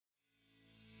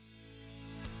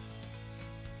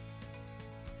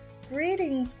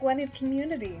Greetings, Gwynedd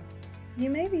community! You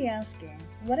may be asking,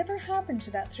 whatever happened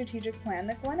to that strategic plan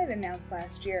that Gwynedd announced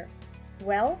last year?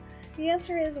 Well, the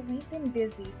answer is we've been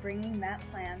busy bringing that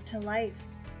plan to life.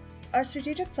 Our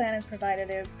strategic plan has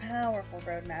provided a powerful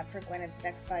roadmap for Gwynedd's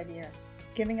next 5 years,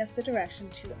 giving us the direction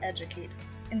to educate,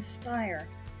 inspire,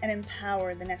 and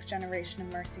empower the next generation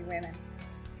of Mercy women.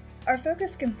 Our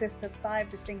focus consists of 5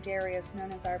 distinct areas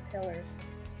known as our pillars.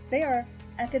 They are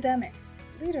academics,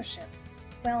 leadership,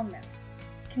 wellness,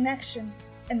 connection,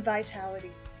 and vitality.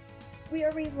 We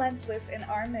are relentless in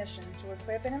our mission to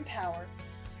equip and empower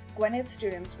Gwynedd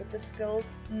students with the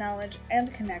skills, knowledge,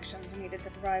 and connections needed to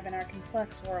thrive in our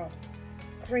complex world.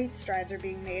 Great strides are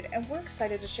being made, and we're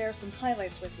excited to share some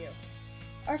highlights with you.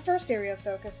 Our first area of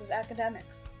focus is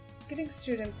academics, giving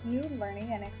students new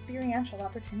learning and experiential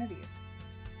opportunities.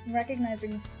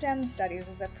 Recognizing STEM studies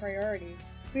as a priority,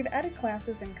 we've added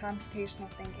classes in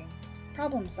computational thinking,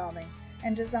 problem solving,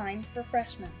 and design for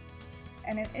freshmen,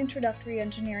 and an introductory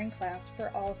engineering class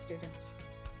for all students.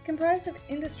 Comprised of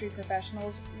industry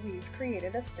professionals, we've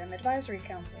created a STEM advisory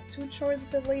council to ensure that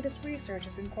the latest research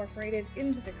is incorporated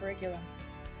into the curriculum.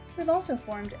 We've also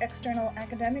formed external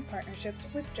academic partnerships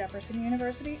with Jefferson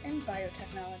University in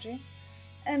biotechnology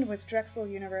and with Drexel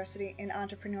University in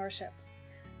entrepreneurship.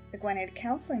 The Gwynedd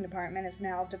Counseling Department is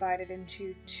now divided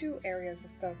into 2 areas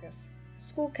of focus: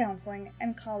 school counseling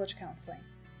and college counseling.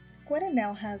 Gwynedd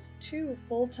now has 2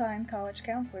 full-time college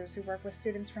counselors who work with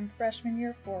students from freshman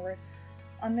year forward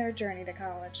on their journey to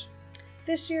college.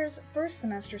 This year's first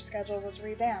semester schedule was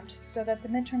revamped so that the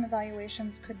midterm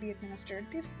evaluations could be administered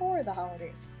before the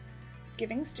holidays,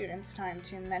 giving students time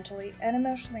to mentally and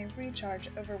emotionally recharge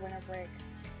over winter break.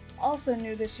 Also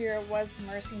new this year was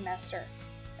Mercy Mester,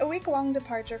 a week-long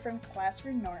departure from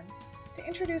classroom norms to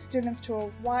introduce students to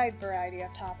a wide variety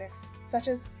of topics such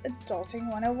as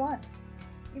Adulting 101,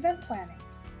 event planning,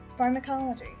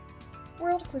 pharmacology,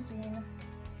 world cuisine,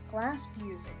 glass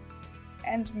fusing,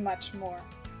 and much more.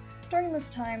 During this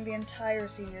time, the entire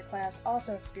senior class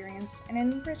also experienced an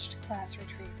enriched class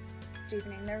retreat,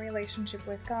 deepening their relationship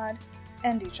with God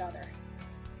and each other.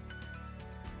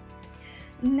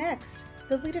 Next,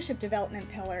 the leadership development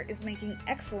pillar is making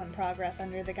excellent progress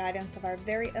under the guidance of our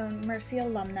very own Mercy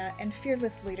alumna and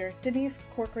fearless leader, Denise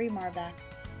Corkery-Marbach.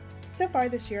 So far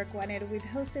this year at Gwynedd, we've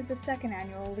hosted the 2nd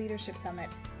Annual Leadership Summit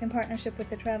in partnership with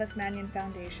the Travis Manion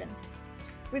Foundation.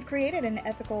 We've created an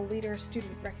ethical leader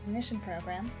student recognition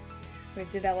program. We've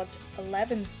developed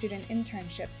 11 student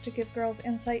internships to give girls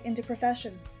insight into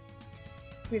professions.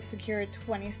 We've secured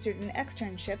 20 student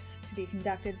externships to be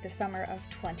conducted the summer of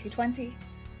 2020.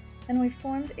 And we've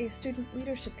formed a student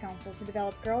leadership council to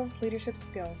develop girls' leadership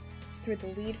skills through the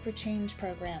Lead for Change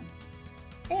program.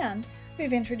 And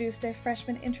we've introduced a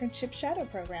freshman internship shadow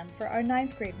program for our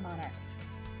 9th grade monarchs.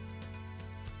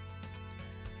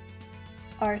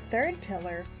 Our third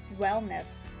pillar,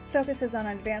 wellness, focuses on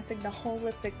advancing the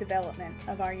holistic development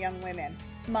of our young women,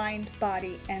 mind,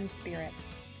 body, and spirit.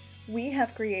 We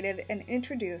have created and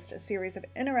introduced a series of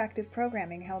interactive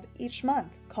programming held each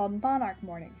month called Monarch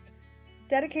Mornings,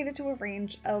 dedicated to a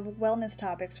range of wellness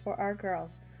topics for our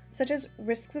girls, such as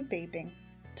risks of vaping,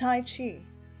 Tai Chi,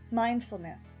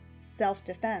 mindfulness,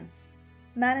 self-defense,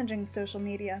 managing social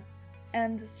media,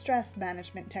 and stress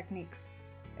management techniques.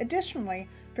 Additionally,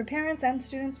 for parents and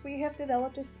students, we have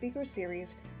developed a speaker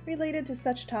series related to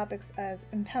such topics as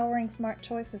empowering smart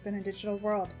choices in a digital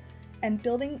world and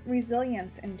building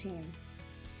resilience in teens.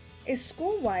 A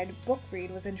school-wide book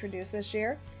read was introduced this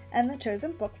year, and the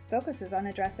chosen book focuses on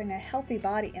addressing a healthy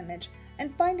body image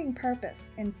and finding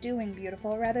purpose in doing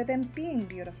beautiful rather than being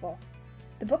beautiful.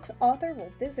 The book's author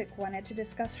will visit Gwynedd to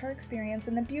discuss her experience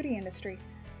in the beauty industry,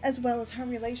 as well as her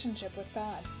relationship with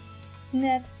God.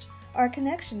 Next, our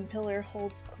connection pillar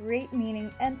holds great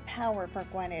meaning and power for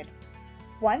Gwynedd.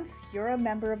 Once you're a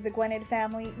member of the Gwynedd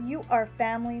family, you are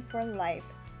family for life.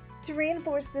 To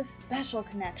reinforce this special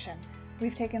connection,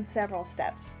 we've taken several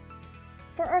steps.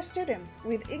 For our students,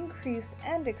 we've increased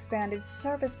and expanded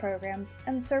service programs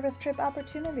and service trip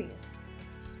opportunities.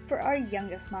 For our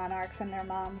youngest monarchs and their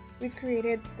moms, we've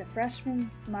created the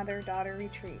Freshman Mother-Daughter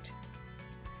Retreat.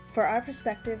 For our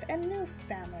prospective and new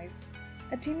families,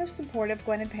 a team of supportive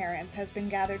Gwynedd parents has been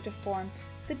gathered to form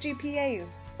the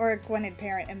GPAs, or Gwynedd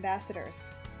Parent Ambassadors.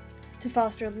 To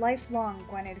foster lifelong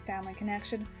Gwynedd family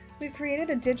connection, we've created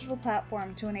a digital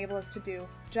platform to enable us to do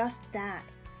just that.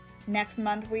 Next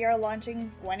month, we are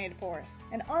launching Gwynedd Force,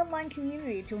 an online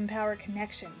community to empower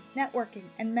connection, networking,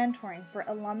 and mentoring for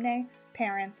alumni,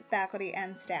 parents, faculty,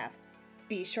 and staff.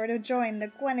 Be sure to join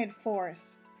the Gwynedd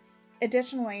Force.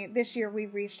 Additionally, this year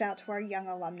we've reached out to our young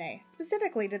alumni,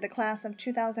 specifically to the class of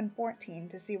 2014,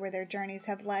 to see where their journeys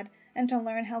have led and to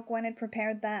learn how Gwynedd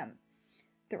prepared them.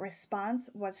 The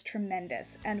response was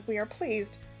tremendous, and we are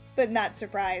pleased, but not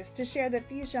surprised, to share that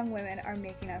these young women are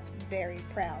making us very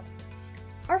proud.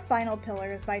 Our final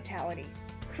pillar is vitality,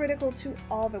 critical to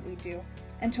all that we do,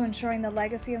 and to ensuring the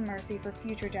legacy of mercy for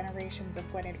future generations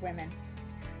of Gwynedd women.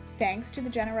 Thanks to the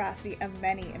generosity of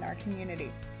many in our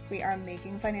community, we are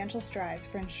making financial strides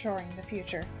for ensuring the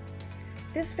future.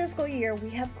 This fiscal year, we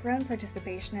have grown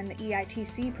participation in the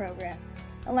EITC program,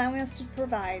 allowing us to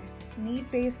provide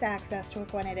need-based access to a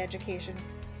Gwynedd education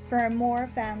for more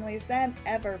families than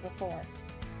ever before.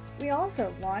 We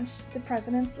also launched the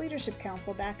President's Leadership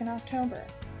Council back in October.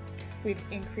 We've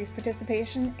increased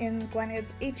participation in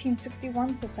Gwynedd's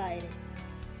 1861 Society.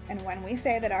 And when we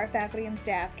say that our faculty and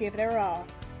staff give their all,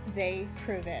 they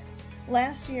prove it.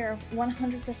 Last year,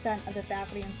 100% of the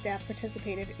faculty and staff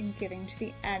participated in giving to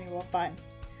the annual fund.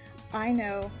 I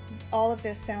know all of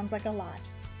this sounds like a lot.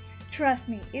 Trust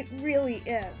me, it really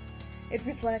is. It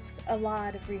reflects a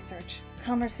lot of research,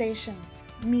 conversations,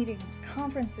 meetings,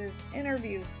 conferences,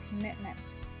 interviews, commitment,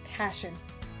 passion,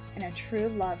 and a true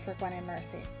love for Gwynedd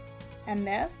Mercy. And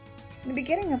this, the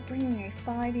beginning of bringing a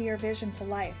 5-year vision to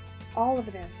life, all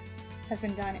of this has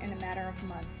been done in a matter of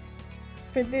months.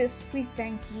 For this, we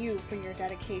thank you for your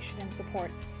dedication and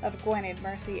support of Gwynedd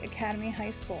Mercy Academy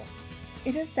High School.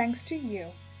 It is thanks to you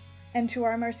and to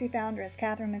our Mercy foundress,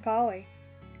 Catherine McCauley.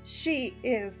 She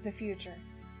is the future.